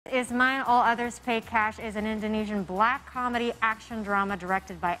Is Mine, All Others Pay Cash is an Indonesian black comedy action drama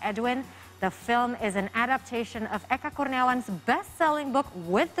directed by Edwin. The film is an adaptation of Eka Kurniawan's best-selling book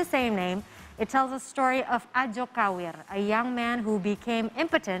with the same name. It tells a story of Ajo Kawir, a young man who became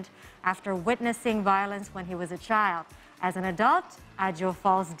impotent after witnessing violence when he was a child. As an adult, Ajo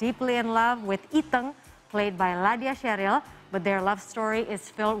falls deeply in love with Iteng, played by Ladya Cheryl, but their love story is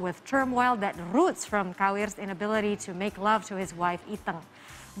filled with turmoil that roots from Kawir's inability to make love to his wife Iteng.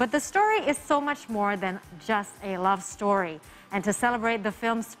 But the story is so much more than just a love story. And to celebrate the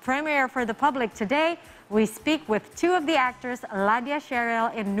film's premiere for the public today, we speak with two of the actors, Ladya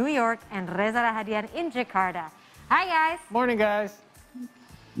Cheryl in New York and Reza Rahadian in Jakarta. Hi, guys. Morning, guys.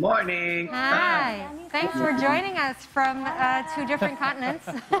 Morning. Hi. Thanks for joining us from two different continents.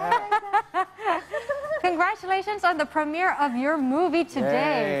 Congratulations on the premiere of your movie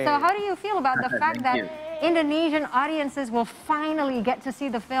today. Yay. So how do you feel about the fact that you. Indonesian audiences will finally get to see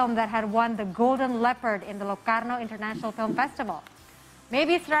the film that had won the Golden Leopard in the Locarno International Film Festival?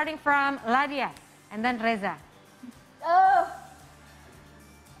 Maybe starting from Ladya and then Reza.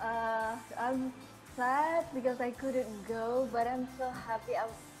 I'm sad because I couldn't go, but I'm so happy.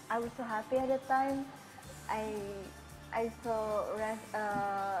 I was so happy at the time. I saw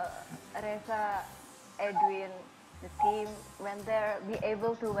Reza, Edwin, the team went there, be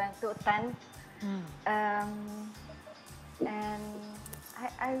able to went to attend. And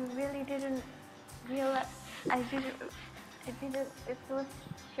I really didn't realize, it was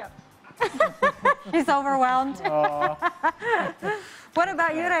shock. She's overwhelmed. What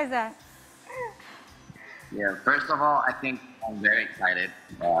about you, Reza? Yeah, first of all, I think I'm very excited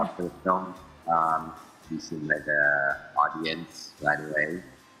for the film. You seem like the audience right away.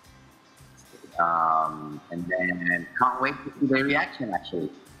 And then can't wait to see their reaction, actually.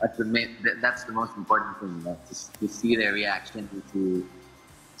 That's the most important thing, you know, to see their reaction, to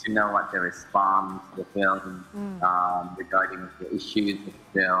know what they respond to the film regarding the issues of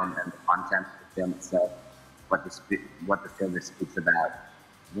the film and the content of the film itself, what the film speaks about.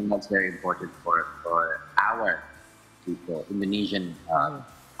 I think that's very important for our people, Indonesian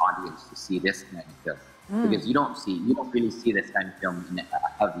audience, to see this kind of film. Because you don't really see this kind of film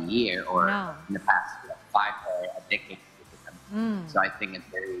of the year or in the past 5 or a decade. So I think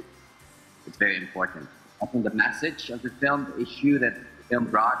it's very important. I think the message of the film, the issue that the film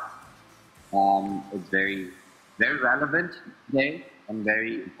brought, is very, very relevant today and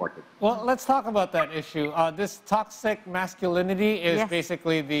very important. Well, let's talk about that issue. This toxic masculinity is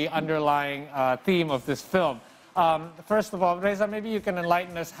basically the underlying theme of this film. First of all, Reza, maybe you can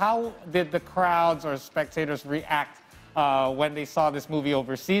enlighten us. How did the crowds or spectators react when they saw this movie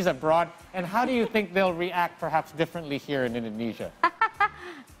overseas, abroad? And how do you think they'll react perhaps differently here in Indonesia?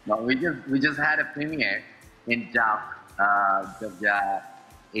 Well, we just had a premiere in Jogja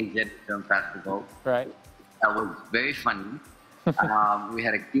Asian Film Festival. Right. That was very funny. We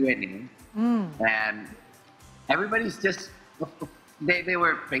had a Q&A, and everybody's just, they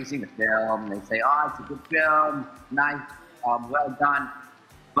were praising the film. They say, oh, it's a good film, nice, well done.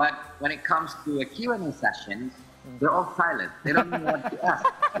 But when it comes to a Q&A sessions, they're all silent. They don't know what to ask.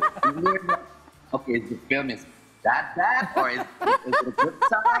 Okay, is the film is that bad, or is it a good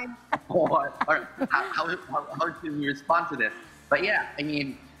sign, or how should we respond to this? But yeah, I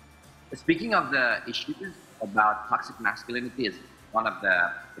mean, speaking of the issues about toxic masculinity, is one of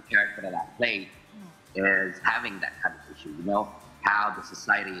the character that I played is having that kind of issue. You know, how the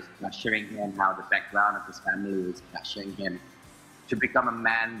society is pressuring him, how the background of his family is pressuring him to become a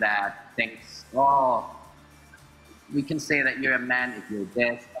man that thinks, oh, we can say that you're a man if you're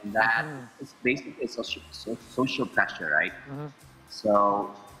this and that. It's basically social pressure, right?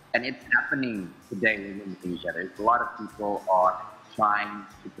 So, and it's happening today in Indonesia. There's a lot of people are trying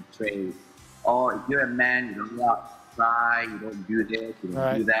to portray, oh, if you're a man, you don't cry, you don't do this, you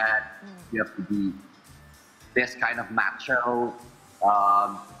don't do that. You have to be this kind of macho.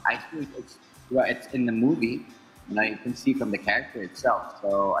 I think it's in the movie. You know, you can see from the character itself.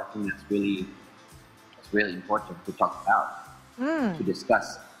 So I think that's really important to talk about, to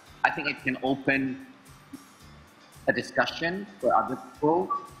discuss. I think it can open a discussion for other people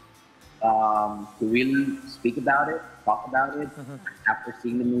to really speak about it, talk about it after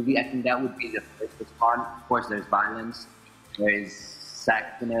seeing the movie. I think that would be the first response. Of course, there's violence, there is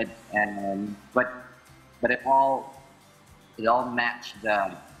sex in it, but it all match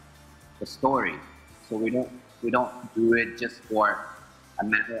the story. So we don't do it just for a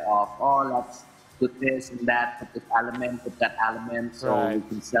matter of, oh, let's put this and that, put this element, put that element, so we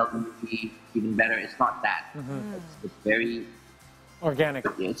can sell the movie even better. It's not that. It's very organic.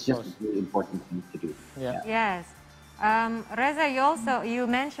 It's just a really important thing to do. Yeah. Yes. Reza, you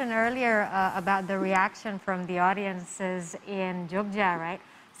mentioned earlier about the reaction from the audiences in Jogja, right?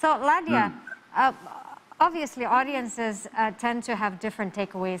 So Ladya, obviously audiences tend to have different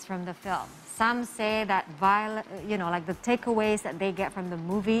takeaways from the film. Some say that like the takeaways that they get from the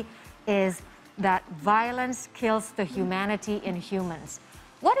movie is that violence kills the humanity in humans.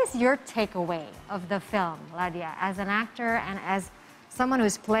 What is your takeaway of the film, Ladya, as an actor and as someone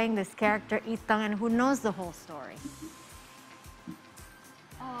who's playing this character, Itang, and who knows the whole story?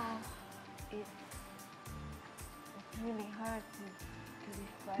 It's really hard to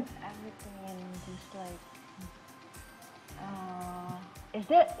describe everything and just like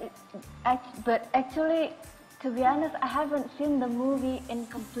but actually, to be honest, I haven't seen the movie in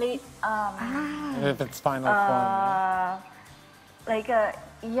complete if it's final form.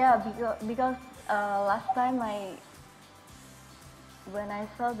 Because last time when I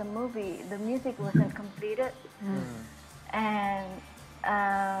saw the movie, the music wasn't completed, and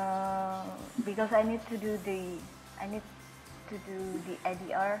because I need to do the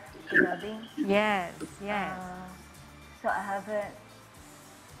ADR, the dubbing. Yes. So I haven't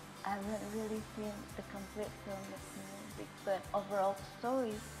really seen the complete film of the music, but overall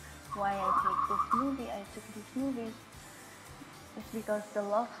story, why I took this movie is because the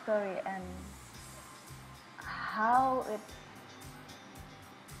love story and how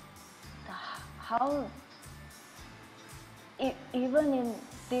even in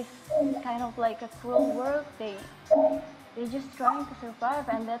this kind of like a cruel world, they're just trying to survive,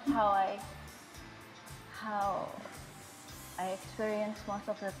 and that's how I experience most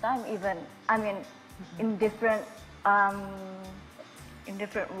of the time. Even in different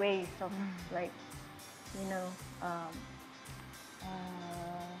ways of like in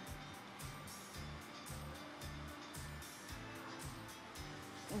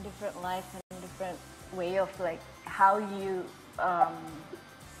different life and different way of like how you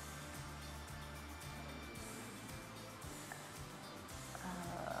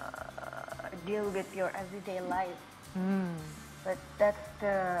deal with your everyday life. But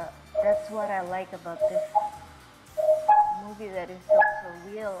that's what I like about this movie, that is so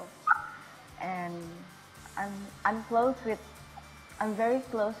real, and I'm very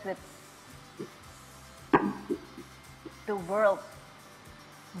close with the world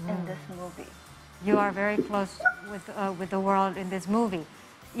in this movie. You are very close with the world in this movie.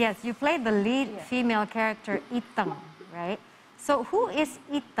 Yes, you played the lead female character Itang, right? So who is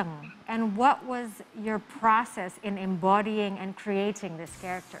Itang, and what was your process in embodying and creating this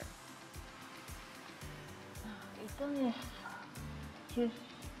character? Itang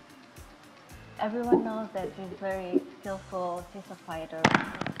everyone knows that she's very skillful, she's a fighter,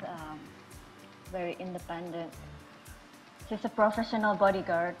 she's very independent. She's a professional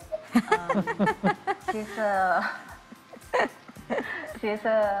bodyguard. She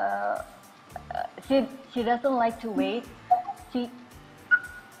doesn't like to wait.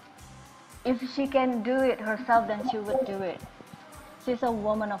 If she can do it herself, then she would do it. She's a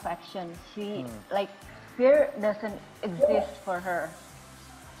woman of action. Like fear doesn't exist for her.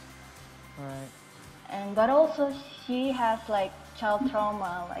 Right. But also she has like child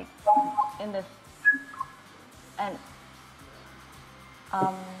trauma, like in this, and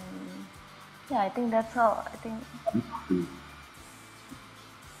I think that's all. I think.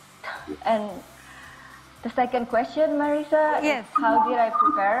 And the second question, Marisa, yes. Is how did I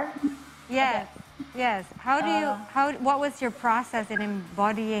prepare? Yes, okay. Yes. What was your process in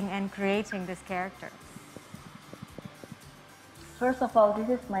embodying and creating this character? First of all, this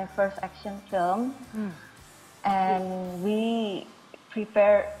is my first action film, and we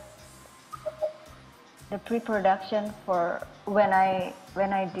prepared the pre-production for when I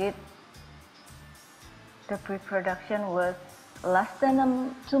did the pre-production was less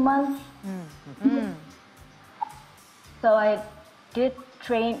than 2 months. So I did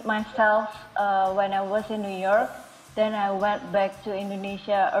train myself when I was in New York. Then I went back to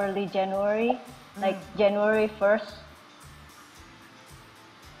Indonesia early January, like January 1st,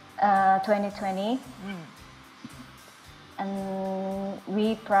 2020. And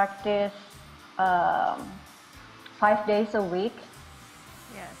we practiced 5 days a week.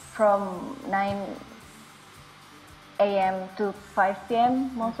 Yes. From 9 a.m. to 5 p.m.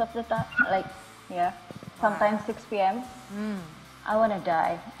 most of the time. Like, yeah, sometimes 6 p.m. I want to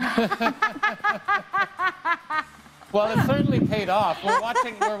die. Well, it certainly paid off.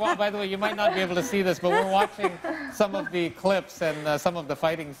 By the way, you might not be able to see this, but we're watching some of the clips and some of the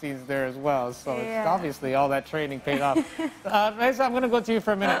fighting scenes there as well. So it's obviously all that training paid off. Reza, I'm going to go to you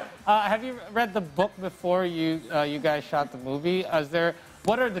for a minute. Have you read the book before you guys shot the movie? Is there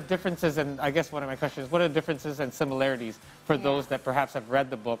What are the differences, and I guess one of my questions is, what are the differences and similarities for those that perhaps have read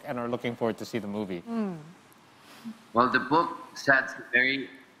the book and are looking forward to see the movie? Well, the book sets very,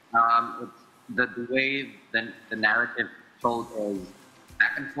 the way the narrative told is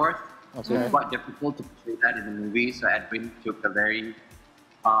back and forth. Okay. So it's quite difficult to portray that in the movie. So Edwin took a very,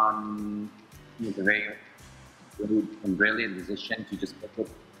 really brilliant decision to just make it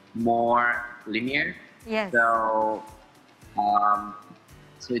more linear. Yes. So,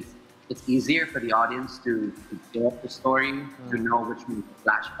 so it's easier for the audience to get the story, to know which one is the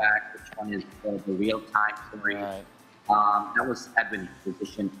flashback, which one is the real-time story. Right. That was Edwin's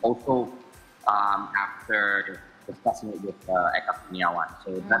decision. Also, after discussing it with Eka Kurniawan. So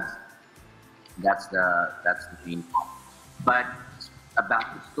that's the main part. But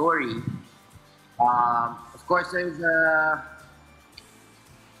about the story, of course, there's a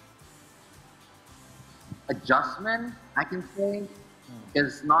adjustment, I can say,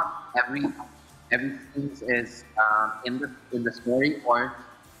 because not everything is in the story, or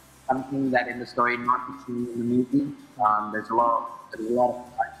something that in the story not seen in the movie. There's a lot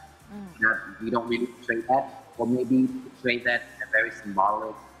of parts that we don't really portray that, or maybe portray that in a very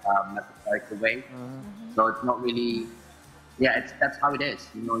symbolic, metaphorical way. So it's not really, that's how it is.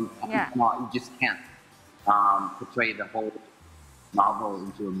 You know, you just can't portray the whole novel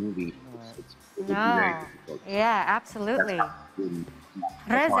into a movie. It's very difficult. Yeah, absolutely.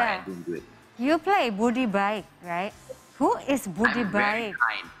 That's why I Reza, didn't do it. you play Budi Baik, right? Who is Budi I'm very Baik?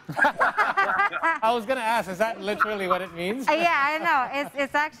 kind. I was going to ask, is that literally what it means? Yeah, I know.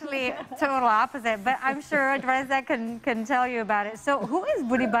 It's actually total opposite, but I'm sure Reza can tell you about it. So who is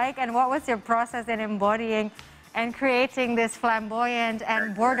Budi Baik, and what was your process in embodying and creating this flamboyant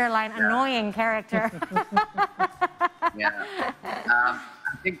and borderline annoying character? I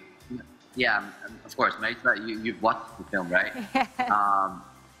think, of course, Marisa, you've watched the film, right?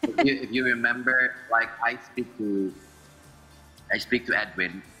 If you remember, like I speak to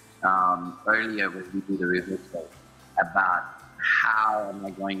Edwin earlier when we do the rehearsal about how am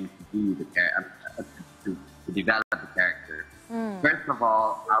I going to do the character, to develop the character. First of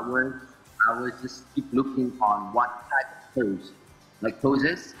all, I was just keep looking on what type of pose, like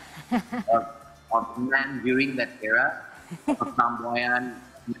poses of men during that era, of flamboyant.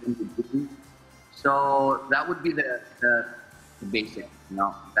 So that would be the basic, you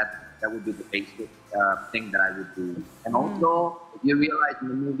know, that would be the basic thing that I would do. And also, if you realize in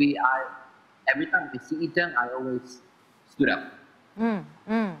the movie, every time I see Ethan, I always stood up. You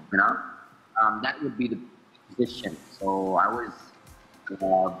know, that would be the position. So I was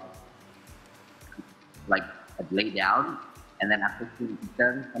like I'd lay down, and then after seeing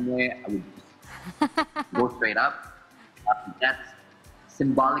Ethan somewhere, I would just go straight up. That's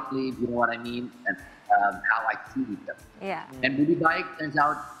symbolically, you know what I mean, and how I see Ethan. Yeah. And Budi Baik turns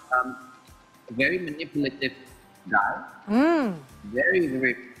out a very manipulative guy. Very,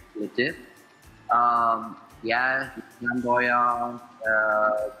 very manipulative. He's flamboyant.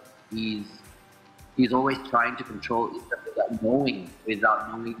 He's always trying to control Ethan without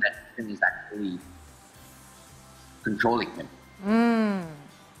knowing that Ethan is actually controlling him.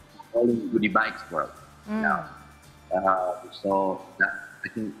 Controlling Budi Baik's world. So I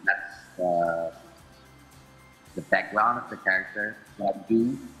think that's the background of the character that I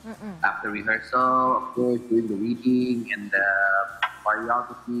do after rehearsal, of course, doing the reading and the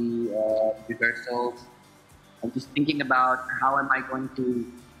choreography rehearsals. I'm just thinking about how am I going to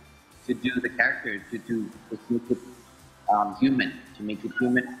do the character, to make it human, to make it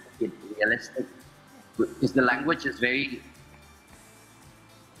realistic. Because the language is very,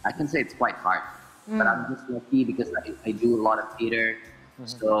 I can say it's quite hard. But I'm just lucky because I do a lot of theater,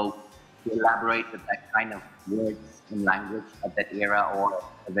 so to elaborate with that kind of words and language of that era, or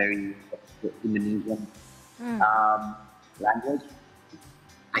a very Indonesian language,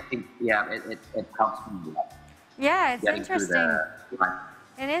 I think, it helps me. Yeah, it's interesting.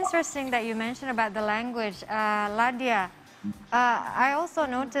 And interesting that you mentioned about the language. Ladya, I also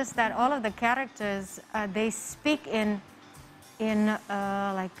noticed that all of the characters, they speak in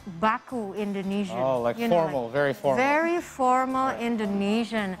like Baku Indonesian. Oh, like formal, very formal. Very formal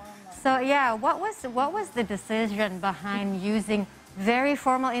Indonesian. So yeah, what was the decision behind using very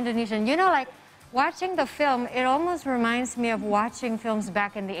formal Indonesian? You know, like watching the film, it almost reminds me of watching films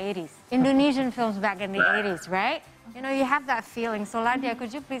back in the 80s. Indonesian films back in the 80s, right? You know, you have that feeling. So Ladya,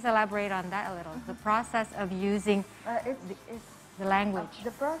 could you please elaborate on that a little? The process of using the language.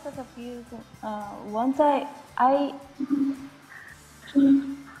 The process of using, once I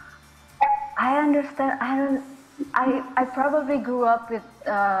understand. I probably grew up with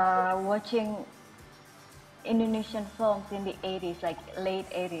watching Indonesian films in the 80s, like late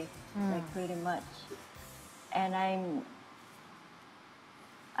 80s, like pretty much. And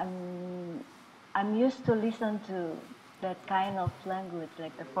I'm used to listen to that kind of language,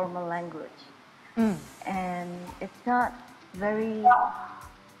 like the formal language. And it's not very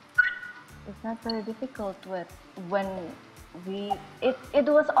difficult when it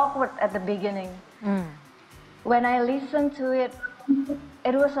was awkward at the beginning. When I listened to it,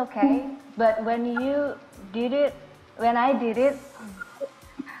 it was okay. But when I did it,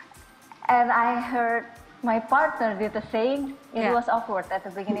 and I heard my partner did the same, it was awkward at the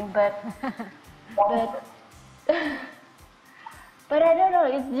beginning. But but I don't know,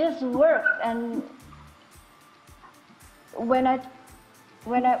 it just worked. And when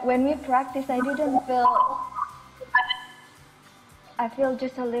we practiced, I feel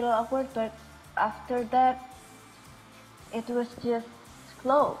just a little awkward, but after that, it was just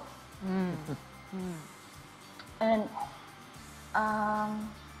flow. And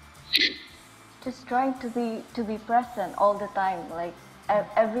just trying to be present all the time. Like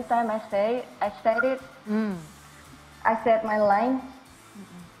every time I said it, I said my line.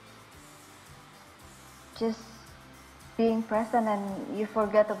 Just being present, and you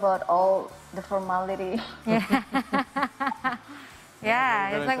forget about all the formality.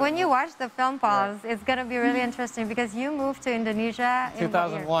 Yeah, it's like when you watch the film, Paul, it's going to be really interesting because you moved to Indonesia in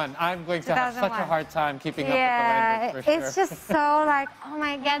 2001. I'm going to have such a hard time keeping up with the language, for sure. It's just so like, oh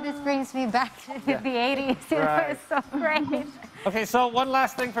my God, this brings me back to the 80s. It was so great. Okay, so one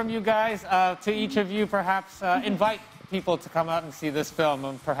last thing from you guys. To each of you, perhaps invite people to come out and see this film,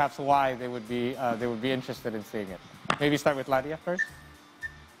 and perhaps why they would be interested in seeing it. Maybe start with Ladya first.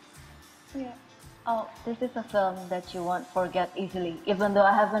 Yeah. Oh, this is a film that you won't forget easily, even though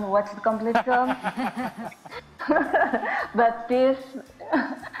I haven't watched the complete film. But this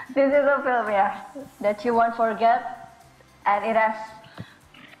is a film, that you won't forget, and it has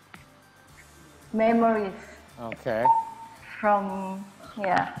memories. Okay. From,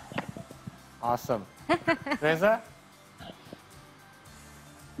 Awesome. Reza?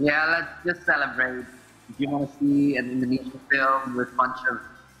 Yeah, let's just celebrate. If you want to see an Indonesian film with a bunch of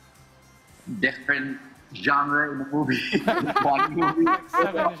different genre in the movie, one movie,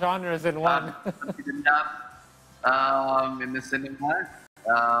 7 genres in one. In the cinema,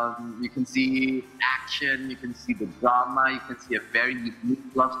 you can see action, you can see the drama, you can see a very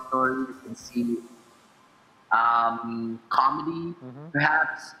unique love story, you can see comedy,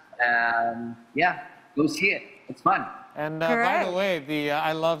 perhaps. Go see it. It's fun. And by the way,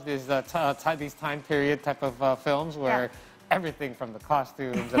 I love these time period type of films where everything from the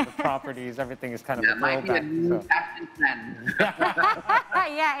costumes and the properties, everything is kind of a might be a new action plan.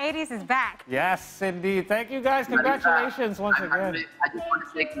 Yeah, 80s is back. Yes, indeed. Thank you guys. Congratulations once again. I just want to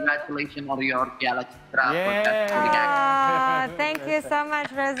say congratulations on your Ladya Cheryl. Thank you so much,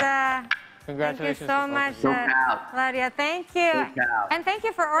 Reza. Congratulations. Thank you so much, Ladya. Thank you. And thank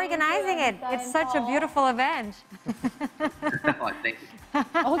you for organizing it. It's such a beautiful event. Thank you.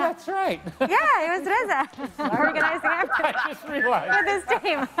 Oh, that's right. Yeah, it was Reza organizing everything. I just realized. With his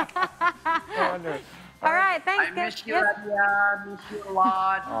team. All right, thanks. I miss you, Ladya. Miss you a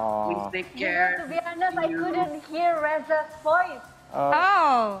lot. Please take care. To be honest, I couldn't hear Reza's voice.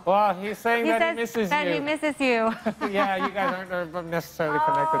 Well, he's saying that he misses you. That he misses you. Yeah, you guys aren't necessarily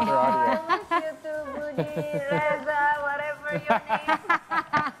connected to audio. I miss you too, Budi, Reza, whatever your name.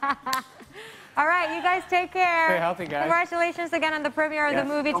 All right, you guys take care. Stay healthy, guys. Congratulations again on the premiere of the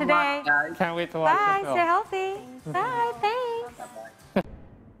movie today. Can't wait to watch the film. Bye, stay healthy. Bye, thank you.